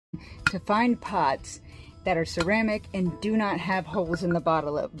to find pots that are ceramic and do not have holes in the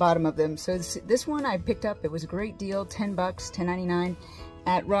bottom of them. So this one I picked up, it was a great deal, 10 bucks, $10.99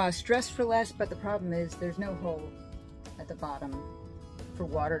 at Ross. Dressed for less, but the problem is there's no hole at the bottom for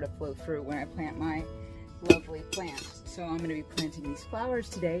water to flow through when I plant my lovely plants. So I'm gonna be planting these flowers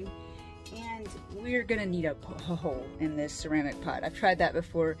today, and we're gonna need a hole in this ceramic pot. I've tried that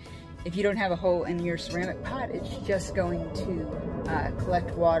before. If you don't have a hole in your ceramic pot, it's just going to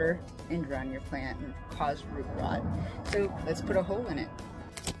collect water and drown your plant and cause root rot. So let's put a hole in it.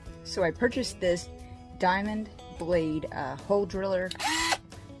 So I purchased this diamond blade hole driller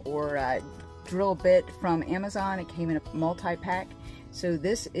or drill bit from Amazon. It came in a multi-pack. So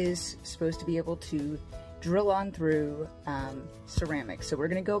this is supposed to be able to drill on through ceramic. So we're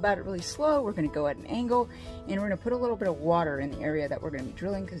going to go about it really slow. We're going to go at an angle, and we're going to put a little bit of water in the area that we're going to be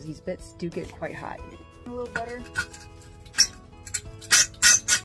drilling because these bits do get quite hot. A little butter.